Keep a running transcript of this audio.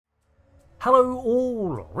Hello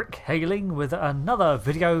all, Rick hailing with another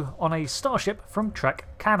video on a starship from Trek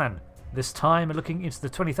canon, this time looking into the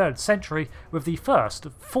 23rd century with the first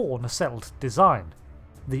Four Nacelle design.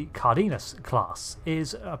 The Cardenas class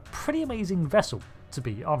is a pretty amazing vessel, to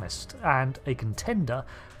be honest, and a contender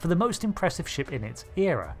for the most impressive ship in its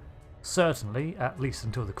era, certainly at least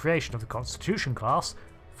until the creation of the Constitution class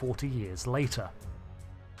 40 years later.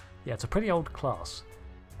 Yeah, it's a pretty old class,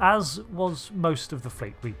 as was most of the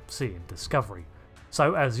fleet we see in Discovery.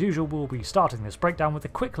 So as usual, we'll be starting this breakdown with a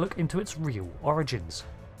quick look into its real origins.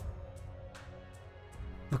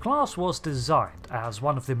 The class was designed as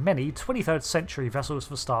one of the many 23rd century vessels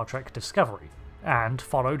for Star Trek Discovery, and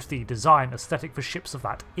followed the design aesthetic for ships of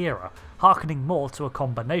that era, harkening more to a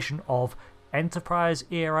combination of Enterprise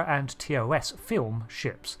era and TOS film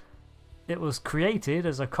ships. It was created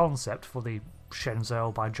as a concept for the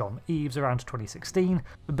Shenzhou by John Eves around 2016,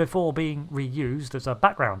 before being reused as a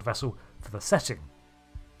background vessel for the setting.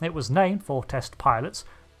 It was named for test pilots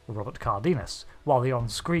Robert Cardenas, while the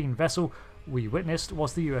on-screen vessel we witnessed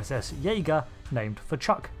was the USS Jaeger, named for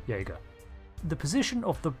Chuck Yeager. The position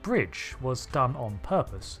of the bridge was done on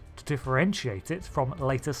purpose to differentiate it from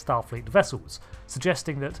later Starfleet vessels,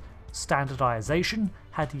 suggesting that standardization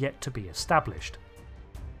had yet to be established.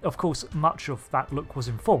 Of course, much of that look was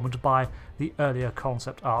informed by the earlier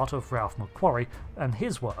concept art of Ralph McQuarrie and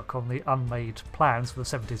his work on the unmade plans for the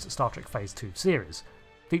 70s Star Trek Phase 2 series,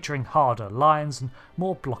 featuring harder lines and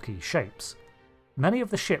more blocky shapes. Many of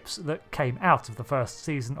the ships that came out of the first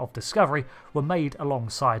season of Discovery were made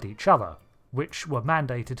alongside each other, which were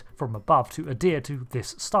mandated from above to adhere to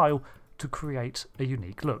this style to create a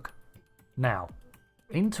unique look. Now,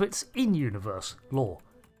 into its in-universe lore.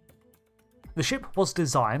 The ship was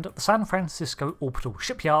designed at the San Francisco Orbital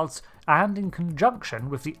Shipyards and in conjunction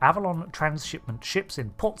with the Avalon transshipment ships in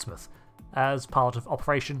Portsmouth as part of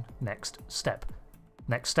Operation Next Step.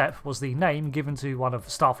 Next Step was the name given to one of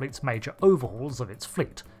Starfleet's major overhauls of its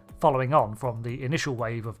fleet, following on from the initial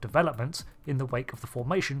wave of developments in the wake of the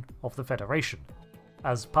formation of the Federation.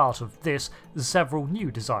 As part of this, several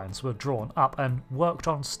new designs were drawn up and worked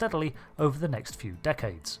on steadily over the next few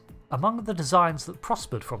decades. Among the designs that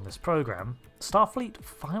prospered from this program, Starfleet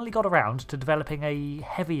finally got around to developing a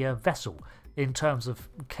heavier vessel in terms of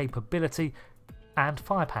capability and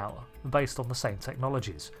firepower based on the same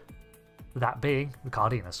technologies. That being the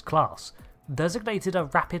Cardenas class, designated a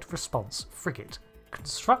rapid response frigate.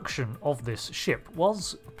 Construction of this ship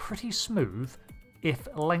was pretty smooth, if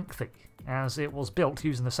lengthy, as it was built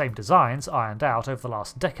using the same designs ironed out over the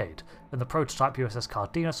last decade, and the prototype USS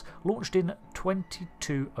Cardenas launched in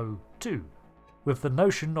 2202, with the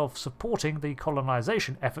notion of supporting the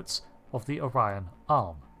colonisation efforts of the Orion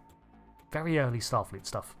Arm. Very early Starfleet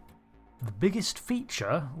stuff. The biggest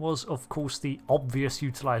feature was of course the obvious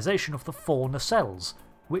utilisation of the Four Nacelles,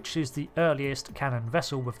 which is the earliest canon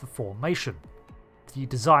vessel with the formation. The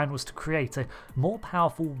design was to create a more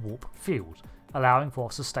powerful warp field, allowing for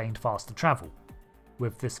sustained faster travel.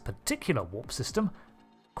 With this particular warp system,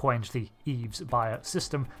 coined the Eves-Bayer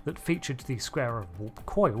system that featured the square of warp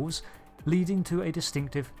coils, leading to a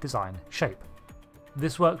distinctive design shape.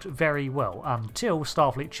 This worked very well until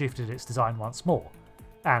Starfleet shifted its design once more,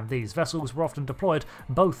 and these vessels were often deployed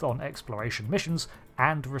both on exploration missions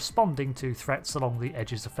and responding to threats along the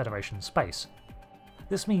edges of Federation space.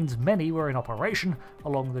 This means many were in operation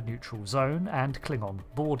along the neutral zone and Klingon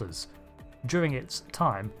borders. During its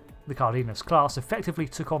time, the Cardenas class effectively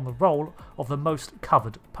took on the role of the most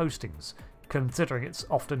covered postings, considering its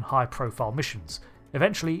often high-profile missions,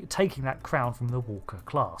 eventually taking that crown from the Walker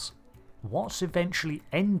class. What eventually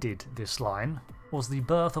ended this line was the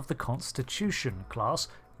birth of the Constitution class,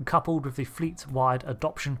 coupled with the fleet-wide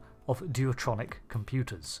adoption of duotronic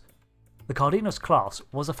computers. The Cardenas class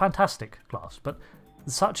was a fantastic class, but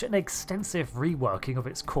such an extensive reworking of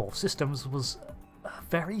its core systems was a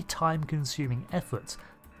very time-consuming effort,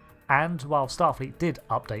 and while Starfleet did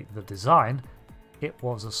update the design, it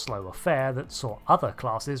was a slow affair that saw other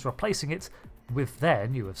classes replacing it with their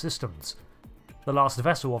newer systems. The last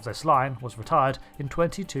vessel of this line was retired in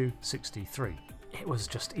 2263. It was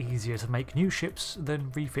just easier to make new ships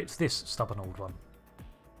than refit this stubborn old one.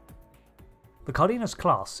 The Cardenas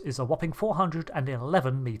class is a whopping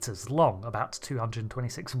 411 metres long, about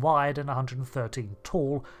 226 wide and 113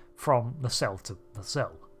 tall from nacelle to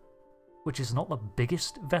nacelle. Which is not the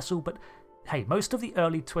biggest vessel, but hey, most of the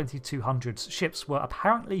early 2200s ships were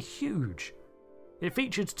apparently huge. It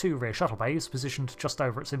featured two rear shuttle bays positioned just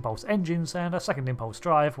over its impulse engines, and a second impulse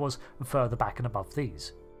drive was further back and above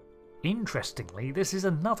these. Interestingly, this is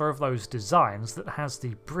another of those designs that has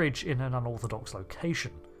the bridge in an unorthodox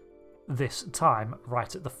location. this time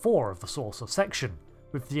right at the fore of the saucer section,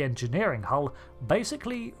 with the engineering hull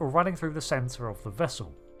basically running through the centre of the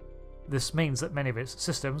vessel. This means that many of its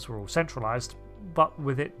systems were all centralised, but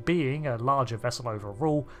with it being a larger vessel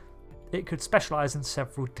overall, it could specialise in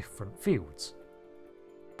several different fields.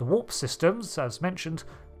 The warp systems, as mentioned,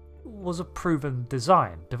 was a proven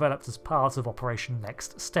design developed as part of Operation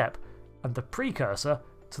Next Step, and the precursor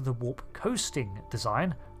to the warp coasting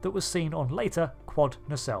design that was seen on later quad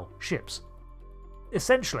nacelle ships.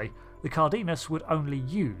 Essentially, the Cardenas would only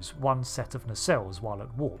use one set of nacelles while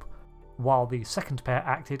at warp, while the second pair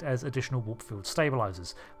acted as additional warp field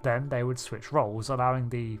stabilisers. Then they would switch roles, allowing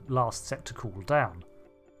the last set to cool down.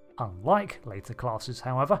 Unlike later classes,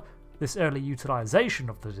 however, this early utilisation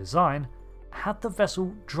of the design had the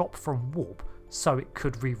vessel drop from warp so it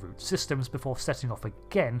could reroute systems before setting off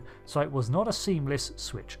again, so it was not a seamless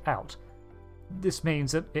switch out. This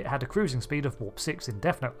means that it had a cruising speed of warp 6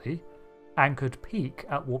 indefinitely, and could peak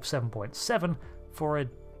at warp 7.7 for a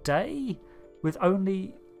day, with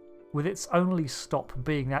its only stop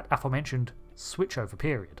being that aforementioned switchover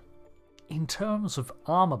period. In terms of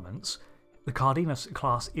armaments, the Cardenas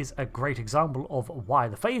class is a great example of why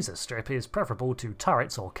the phaser strip is preferable to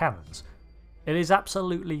turrets or cannons. It is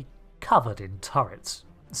absolutely covered in turrets,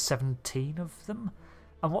 17 of them,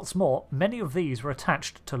 and what's more, many of these were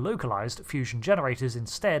attached to localised fusion generators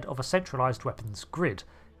instead of a centralised weapons grid,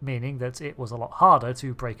 meaning that it was a lot harder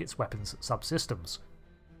to break its weapons subsystems.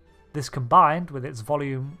 This combined with its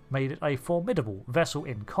volume made it a formidable vessel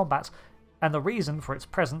in combat, and the reason for its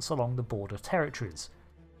presence along the border territories.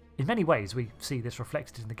 In many ways we see this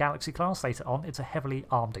reflected in the Galaxy class later on. It's a heavily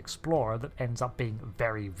armed explorer that ends up being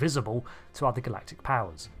very visible to other galactic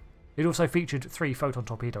powers. It also featured 3 photon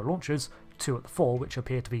torpedo launchers, 2 at the fore which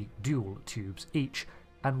appear to be dual tubes each,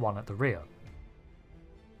 and 1 at the rear.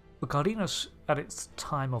 The Cardenas at its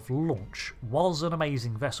time of launch was an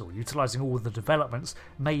amazing vessel, utilising all the developments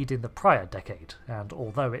made in the prior decade, and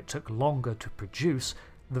although it took longer to produce,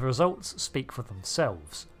 the results speak for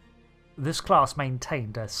themselves. This class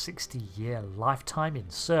maintained a 60-year lifetime in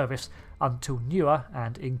service until newer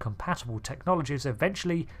and incompatible technologies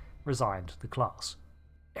eventually resigned the class.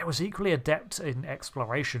 It was equally adept in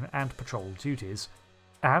exploration and patrol duties,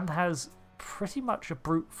 and has pretty much a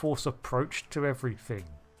brute force approach to everything.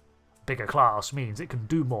 Bigger class means it can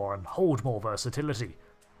do more and hold more versatility.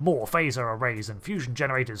 More phaser arrays and fusion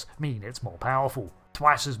generators mean it's more powerful.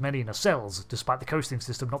 Twice as many nacelles, despite the coasting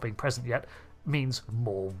system not being present yet, means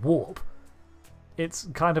more warp. It's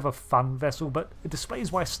kind of a fun vessel, but it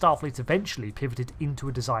displays why Starfleet eventually pivoted into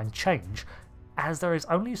a design change, as there is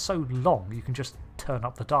only so long you can just turn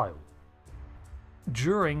up the dial.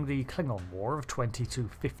 During the Klingon War of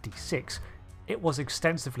 2256, it was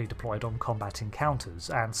extensively deployed on combat encounters,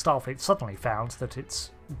 and Starfleet suddenly found that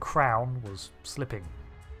its crown was slipping.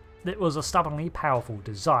 It was a stubbornly powerful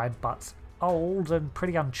design, but old and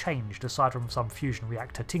pretty unchanged aside from some fusion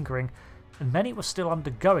reactor tinkering, and many were still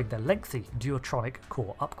undergoing their lengthy duotronic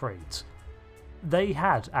core upgrades. They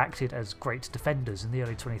had acted as great defenders in the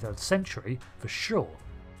early 23rd century, for sure,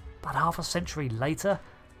 but half a century later,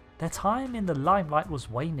 their time in the limelight was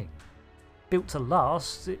waning. Built to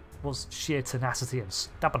last, it was sheer tenacity and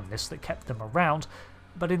stubbornness that kept them around,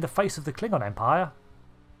 but in the face of the Klingon Empire,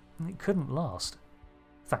 it couldn't last.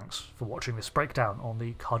 Thanks for watching this breakdown on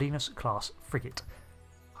the Cardenas class frigate.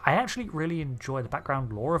 I actually really enjoy the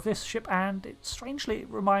background lore of this ship, and strangely it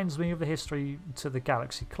reminds me of the history to the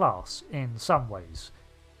Galaxy class in some ways,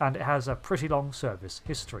 and it has a pretty long service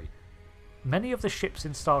history. Many of the ships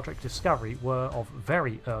in Star Trek Discovery were of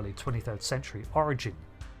very early 23rd century origin,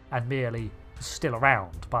 and merely still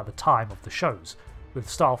around by the time of the shows, with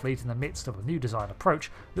Starfleet in the midst of a new design approach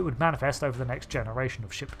that would manifest over the next generation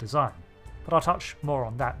of ship design. But I'll touch more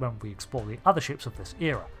on that when we explore the other ships of this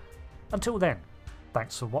era. Until then,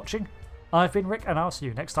 thanks for watching, I've been Rick, and I'll see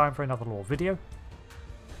you next time for another lore video.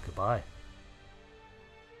 Goodbye.